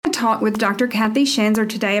talk with Dr. Kathy Shanzer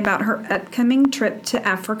today about her upcoming trip to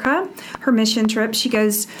Africa, her mission trip. She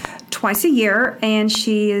goes twice a year, and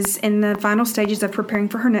she is in the final stages of preparing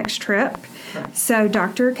for her next trip. Correct. So,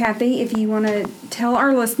 Dr. Kathy, if you want to tell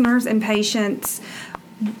our listeners and patients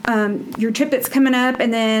your trip that's coming up,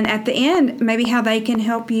 and then at the end, maybe how they can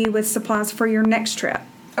help you with supplies for your next trip.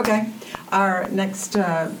 Okay. Our next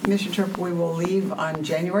mission trip, we will leave on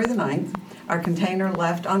January the 9th. Our container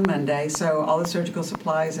left on Monday, so all the surgical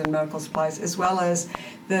supplies and medical supplies, as well as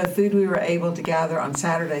the food we were able to gather on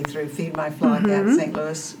Saturday through Feed My Flock at St.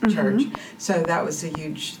 Louis Church. So that was a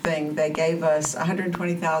huge thing. They gave us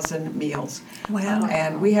 120,000 meals. Wow.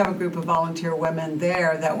 And we have a group of volunteer women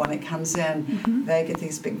there that when it comes in, they get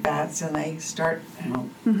these big vats and they start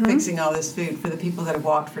fixing all this food for the people that have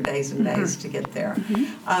walked for days and days to get there.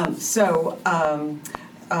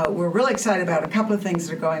 We're really excited about a couple of things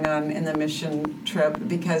that are going on in the mission trip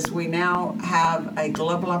because we now have a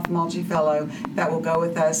global ophthalmology fellow that will go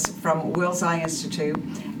with us from Wills Eye Institute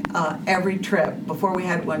every trip. Before we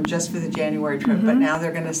had one just for the January trip, but now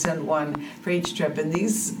they're going to send one for each trip. And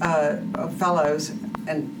these fellows,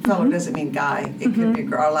 and fellow doesn't mean guy, it could be a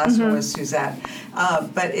girl. Our last one was Suzette.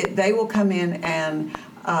 But they will come in and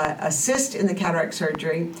assist in the cataract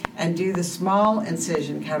surgery and do the small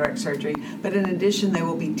incision cataract surgery, but in addition they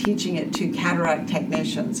will be teaching it to cataract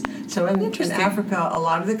technicians. So in Africa, a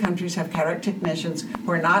lot of the countries have cataract technicians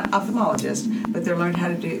who are not ophthalmologists, but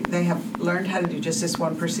they have learned how to do just this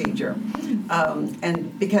one procedure.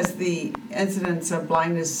 And because the incidence of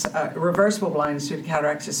blindness, reversible blindness due to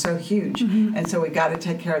cataracts is so huge, and so we got to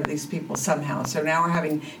take care of these people somehow. So now we're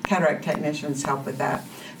having cataract technicians help with that.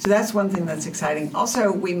 So that's one thing that's exciting.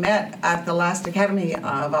 Also, we met at the last Academy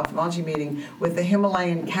of Ophthalmology meeting with the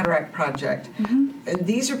Himalayan Cataract Project. And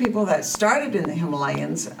these are people that started in the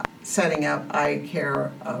Himalayas setting up eye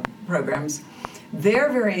care programs.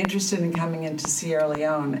 They're very interested in coming into Sierra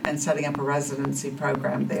Leone and setting up a residency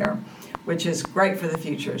program there, which is great for the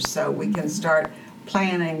future. So we can start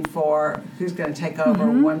planning for who's going to take over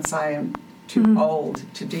once I am too old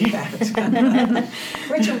to do that,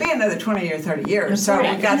 which will be another 20 or 30 years. So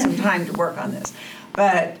we've got some time to work on this.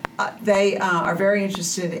 But they are very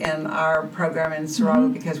interested in our program in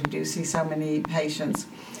Sarawa because we do see so many patients.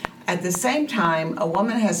 At the same time, a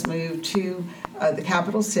woman has moved to the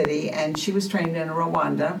capital city, and she was trained in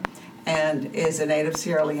Rwanda and is a native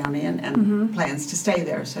Sierra Leonean and plans to stay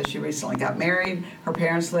there. So she recently got married. Her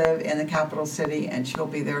parents live in the capital city, and she'll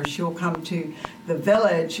be there. She'll come to the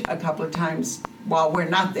village a couple of times while we're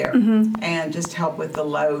not there and just help with the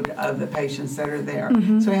load of the patients that are there.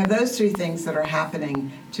 So we have those three things that are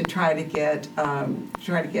happening to try to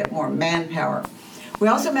get more manpower. We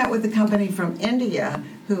also met with the company from India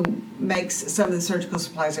who makes some of the surgical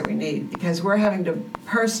supplies that we need because we're having to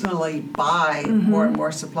personally buy more and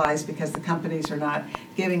more supplies because the companies are not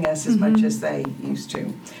giving us as much as they used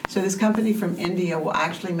to. So this company from India will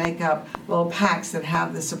actually make up little packs that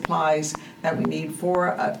have the supplies that we need for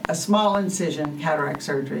a small incision cataract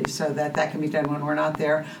surgery so that can be done when we're not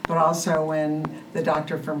there, but also when the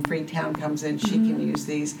doctor from Freetown comes in, she can use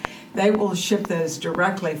these. They will ship those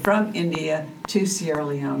directly from India to Sierra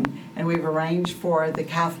Leone, and we've arranged for the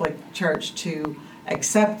Catholic Church to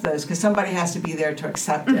accept those because somebody has to be there to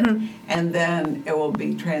accept it, and then it will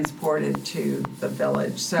be transported to the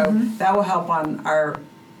village. So that will help on our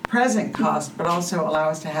present cost, but also allow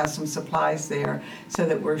us to have some supplies there so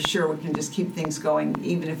that we're sure we can just keep things going.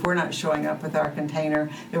 Even if we're not showing up with our container,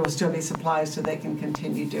 there will still be supplies so they can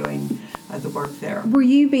continue doing the work there. Will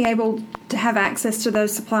you be able to have access to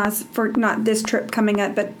those supplies for not this trip coming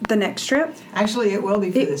up, but the next trip? Actually, it will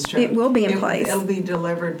be for this trip. It will be in place. It'll be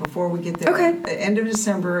delivered before we get there. Okay. The end of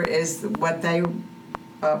December is what they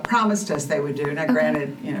promised us they would do. Now,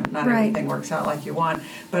 granted, not everything works out like you want,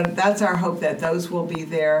 but that's our hope that those will be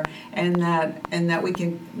there, and that that will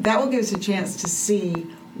give us a chance to see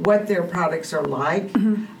what their products are like,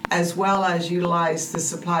 as well as utilize the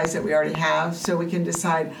supplies that we already have, so we can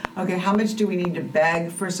decide, okay, how much do we need to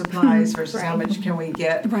beg for supplies versus how much can we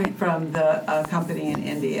get from the company in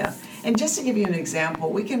India. And just to give you an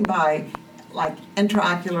example, we can buy like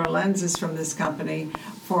intraocular lenses from this company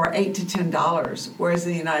for $8 to $10, whereas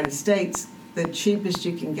in the United States, the cheapest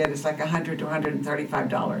you can get is like $100 to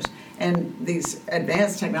 $135. And these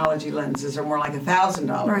advanced technology lenses are more like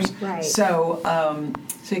 $1,000. Right. So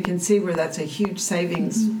you can see where that's a huge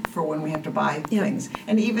savings for when we have to buy things.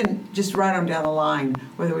 And even just right on down the line,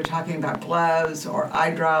 whether we're talking about gloves or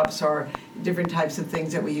eye drops or different types of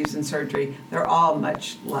things that we use in surgery, they're all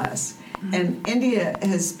much less. And India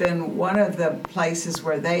has been one of the places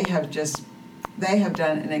where they have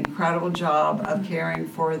done an incredible job of caring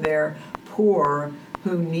for their poor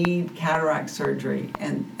who need cataract surgery.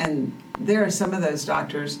 And there are some of those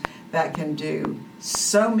doctors that can do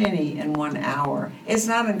so many in 1 hour. It's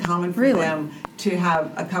not uncommon for them to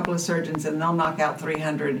have a couple of surgeons and they'll knock out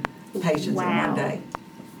 300 patients in one day.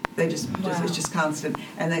 They just it's just constant.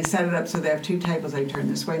 And they set it up so they have 2 tables. They turn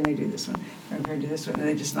this way and they do this one. They do this one, and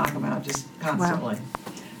they just knock them out just constantly. Wow.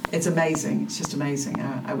 It's amazing. It's just amazing.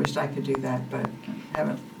 I wished I could do that, but I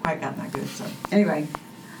haven't quite gotten that good. So anyway.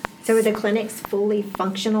 So are the clinics fully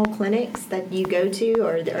functional clinics that you go to,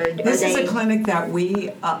 or this is a clinic that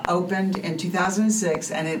we opened in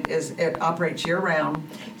 2006, and it operates year round.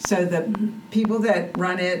 So the people that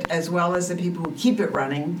run it, as well as the people who keep it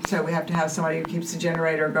running. So we have to have somebody who keeps the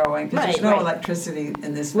generator going because there's no electricity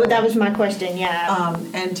in this. Well, that was my question. Yeah.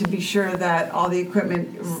 And to be sure that all the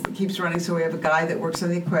equipment keeps running. So we have a guy that works on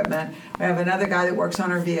the equipment. We have another guy that works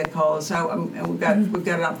on our vehicles. So and we've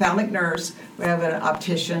got an ophthalmic nurse. We have an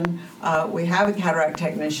optician. We have a cataract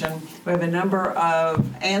technician. We have a number of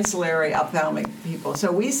ancillary ophthalmic people.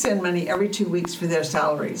 So we send money every 2 weeks for their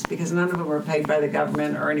salaries because none of them are paid by the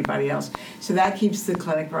government or anybody else. So that keeps the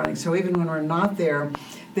clinic running. So even when we're not there,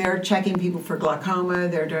 they're checking people for glaucoma.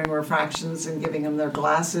 They're doing refractions and giving them their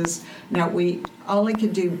glasses. Now, we only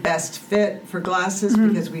can do best fit for glasses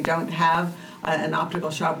because we don't have an optical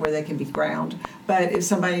shop where they can be ground. But if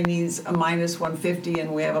somebody needs a minus 150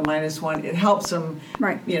 and we have a minus 1, it helps them,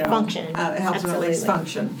 function. It helps them at least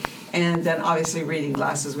function. And then obviously reading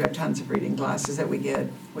glasses. We have tons of reading glasses that we get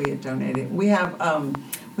donated. We have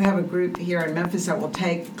a group here in Memphis that will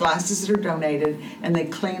take glasses that are donated and they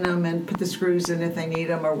clean them and put the screws in if they need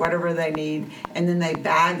them or whatever they need, and then they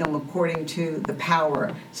bag them according to the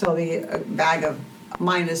power. So the bag of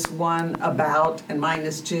 -1 about and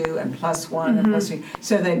 -2 and +1 and +3.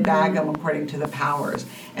 So they bag them according to the powers.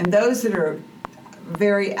 And those that are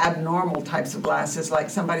very abnormal types of glasses, like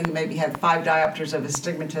somebody who maybe had 5 diopters of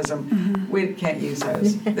astigmatism, we can't use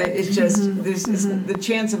those. It's just the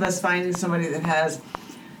chance of us finding somebody that has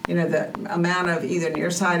the amount of either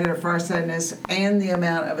nearsighted or farsightedness and the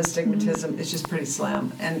amount of astigmatism is just pretty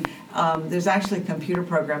slim. And there's actually a computer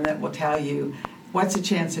program that will tell you what's the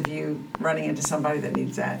chance of you running into somebody that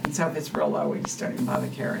needs that. And so if it's real low, we just don't even bother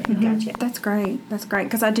carrying it. Gotcha. That's great.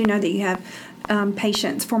 Because I do know that you have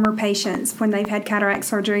former patients, when they've had cataract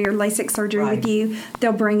surgery or LASIK surgery with you,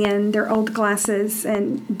 they'll bring in their old glasses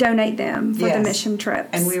and donate them for the mission trips.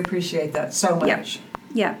 And we appreciate that so much.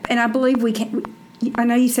 Yeah. And I believe we can. I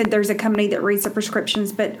know you said there's a company that reads the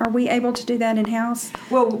prescriptions, but are we able to do that in-house?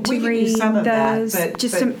 Well, we can do some of that, but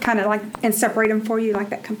to kind of and separate them for you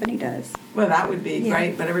like that company does. Well, that would be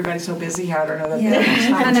great, but everybody's so busy here, I don't know that they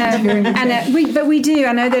have time to do it. I know. But we do.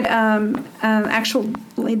 I know that actually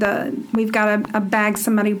we've got a bag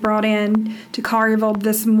somebody brought in to Collierville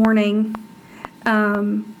this morning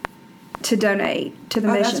to donate to the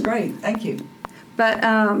mission. Oh, that's great. Thank you. But,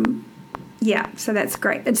 so that's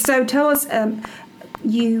great. And so tell us,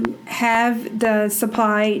 you have the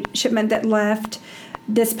supply shipment that left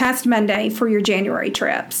this past Monday for your January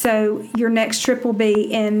trip. So your next trip will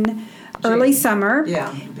be in early summer.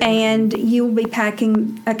 Yeah. And you will be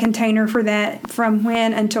packing a container for that from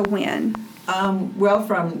when until when? From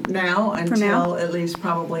now until at least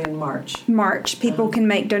probably in March. People can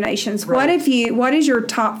make donations. Right. What is your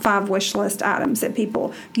top 5 wish list items that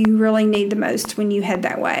you really need the most when you head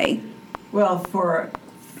that way? Well, for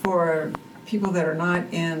people that are not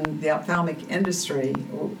in the ophthalmic industry,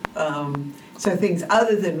 so things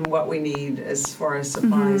other than what we need as far as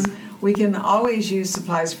supplies, we can always use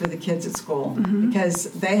supplies for the kids at school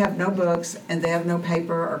because they have no books and they have no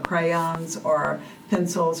paper or crayons or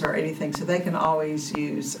pencils or anything, so they can always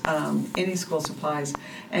use any school supplies.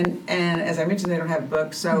 And as I mentioned, they don't have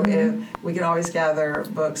books, so if we can always gather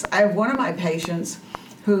books. I have one of my patients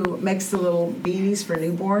who makes the little beanies for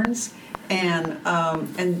newborns,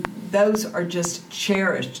 and those are just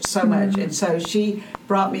cherished so much. And so she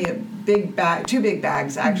brought me a big bag, 2 big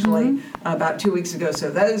bags actually, about 2 weeks ago. So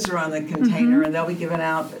those are on the container, and they'll be given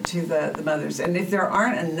out to the mothers. And if there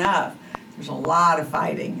aren't enough, there's a lot of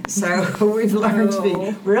fighting. So we've learned to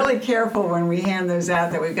be really careful when we hand those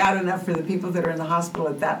out, that we've got enough for the people that are in the hospital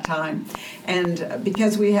at that time. And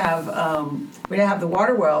because we have the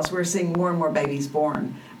water wells, we're seeing more and more babies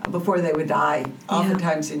born before they would die,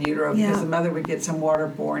 oftentimes in utero, because the mother would get some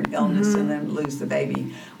waterborne illness and then lose the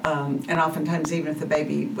baby. And oftentimes, even if the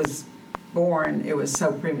baby was born, it was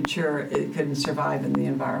so premature it couldn't survive in the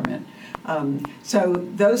environment. So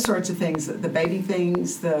those sorts of things, the baby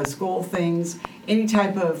things, the school things, any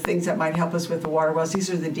type of things that might help us with the water wells. These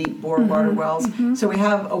are the deep bore water wells. So we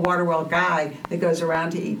have a water well guy that goes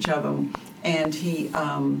around to each of them and he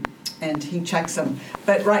checks them.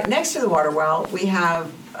 But right next to the water well, we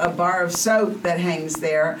have a bar of soap that hangs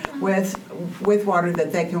there with water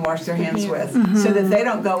that they can wash their hands with, so that they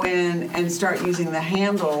don't go in and start using the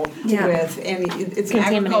handle with any. It's an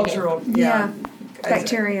agricultural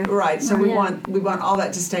bacteria. Right. So we want all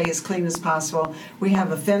that to stay as clean as possible. We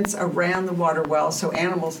have a fence around the water well so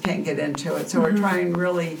animals can't get into it. So we're trying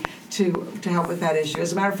really to help with that issue.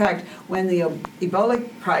 As a matter of fact, when the Ebola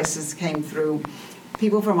crisis came through,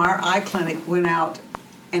 people from our eye clinic went out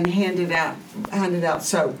and handed out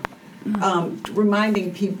soap,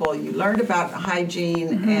 reminding people you learned about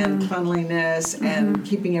hygiene and cleanliness and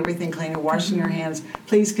keeping everything clean and washing your hands.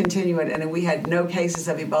 Please continue it. And we had no cases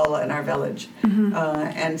of Ebola in our village.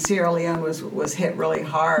 And Sierra Leone was hit really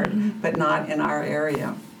hard, but not in our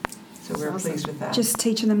area. So we're pleased with that. Just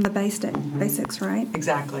teaching them the basics, right?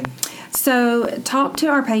 Exactly. So talk to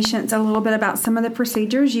our patients a little bit about some of the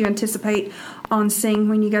procedures you anticipate on seeing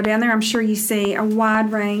when you go down there. I'm sure you see a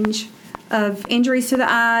wide range of injuries to the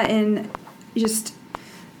eye and just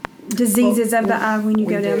diseases of the eye when you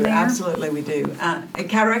go down there. Absolutely, we do.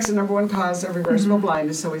 Cataract's the number one cause of reversible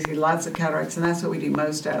blindness, so we see lots of cataracts, and that's what we do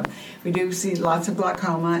most of. We do see lots of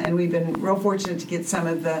glaucoma, and we've been real fortunate to get some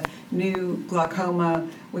of the new glaucoma.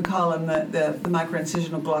 We call them the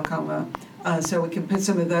microincisional glaucoma. So we can put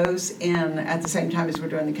some of those in at the same time as we're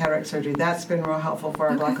doing the cataract surgery. That's been real helpful for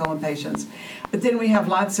our glaucoma patients. But then we have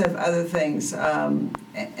lots of other things,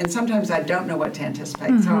 and sometimes I don't know what to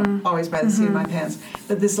anticipate, so I'm always by the seat of my pants.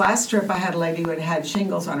 But this last trip, I had a lady who had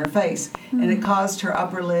shingles on her face, and it caused her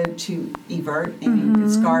upper lid to evert, and it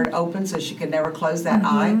scarred open so she could never close that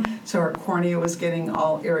eye, so her cornea was getting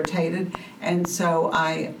all irritated. And so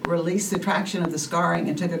I released the traction of the scarring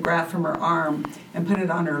and took a graft from her arm and put it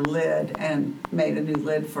on her lid and made a new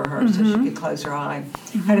lid for her so she could close her eye.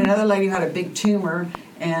 Had another lady who had a big tumor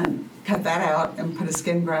and cut that out and put a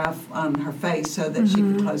skin graft on her face so that she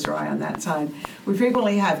could close her eye on that side. We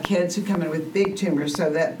frequently have kids who come in with big tumors so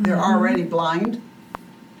that they're already blind,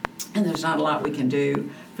 and there's not a lot we can do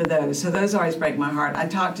for those. So those always break my heart. I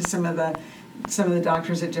talked to some of the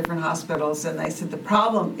doctors at different hospitals, and they said the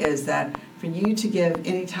problem is that for you to give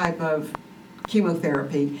any type of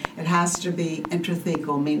chemotherapy, it has to be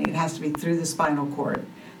intrathecal, meaning it has to be through the spinal cord.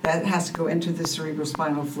 That has to go into the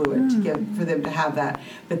cerebrospinal fluid for them to have that.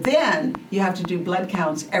 But then you have to do blood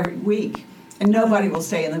counts every week. And nobody will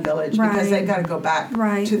stay in the village because they've got to go back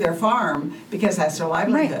to their farm because that's their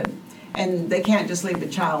livelihood. And they can't just leave the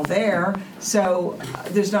child there. So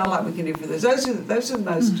there's not a lot we can do for those. Those are the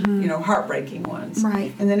most heartbreaking ones.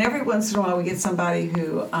 Right. And then every once in a while we get somebody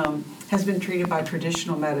who has been treated by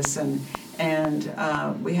traditional medicine. And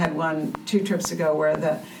we had 2 trips ago where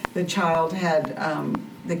the child had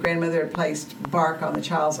the grandmother had placed bark on the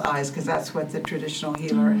child's eyes because that's what the traditional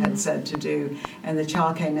healer had said to do, and the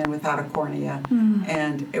child came in without a cornea,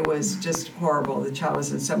 and it was just horrible. The child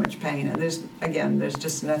was in so much pain, and there's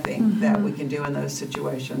just nothing that we can do in those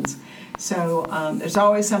situations. So there's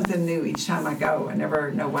always something new each time I go. I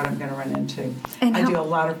never know what I'm going to run into. And I do a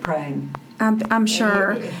lot of praying. I'm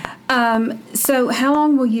sure. So how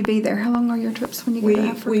long will you be there? How long are your trips when you go to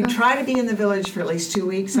Africa? We try to be in the village for at least 2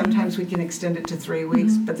 weeks. Sometimes we can extend it to 3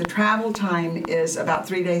 weeks. But the travel time is about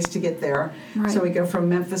 3 days to get there. Right. So we go from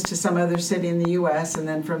Memphis to some other city in the U.S., and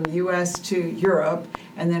then from the U.S. to Europe,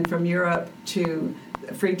 and then from Europe to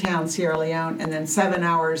Freetown, Sierra Leone, and then 7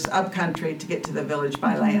 hours up country to get to the village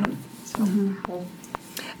by land. So.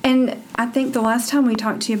 And I think the last time we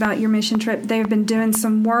talked to you about your mission trip, they've been doing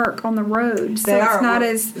some work on the road, so it's not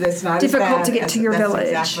as difficult to get to your village.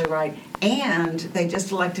 That's exactly right. And they just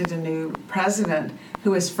elected a new president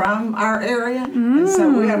who is from our area, and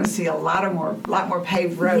so we have to see a lot more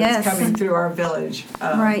paved roads coming through our village.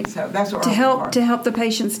 Right. So that's what we're hoping for. To help the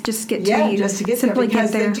patients just get to you. Yeah, just to get simply there,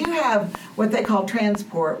 because get there. they do have what they call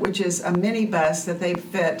transport, which is a minibus that they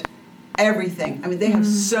fit everything. I mean, they have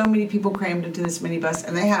so many people crammed into this minibus,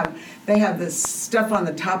 and they have this stuff on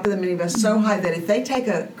the top of the minibus so high that if they take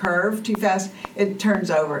a curve too fast, it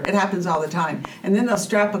turns over. It happens all the time. And then they'll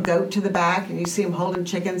strap a goat to the back, and you see them holding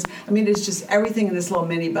chickens. I mean, it's just everything in this little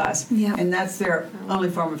minibus, and that's their only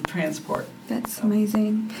form of transport. That's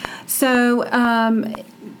amazing. So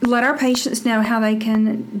let our patients know how they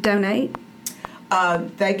can donate.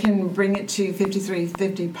 They can bring it to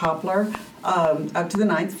 5350 Poplar, up to the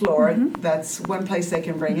 9th floor. That's one place they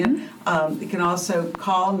can bring it. You can also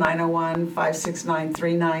call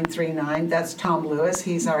 901-569-3939. That's Tom Lewis.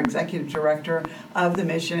 He's our executive director of the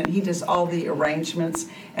mission, and he does all the arrangements.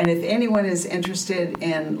 And if anyone is interested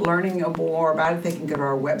in learning more about it, they can go to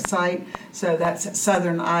our website. So that's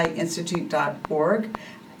southerneyeinstitute.org.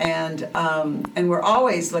 And we're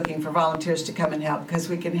always looking for volunteers to come and help, because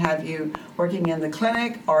we can have you working in the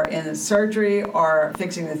clinic or in the surgery or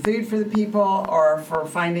fixing the food for the people or for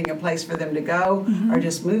finding a place for them to go or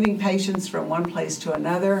just moving patients from one place to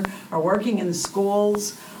another or working in the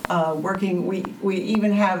schools. We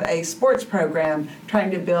even have a sports program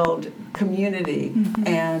trying to build community,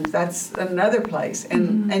 and that's another place.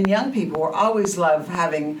 And young people, we always love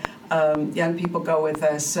having young people go with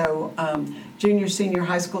us. So junior, senior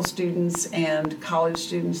high school students and college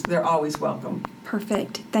students, they're always welcome.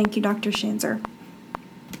 Perfect. Thank you, Dr. Schanzer.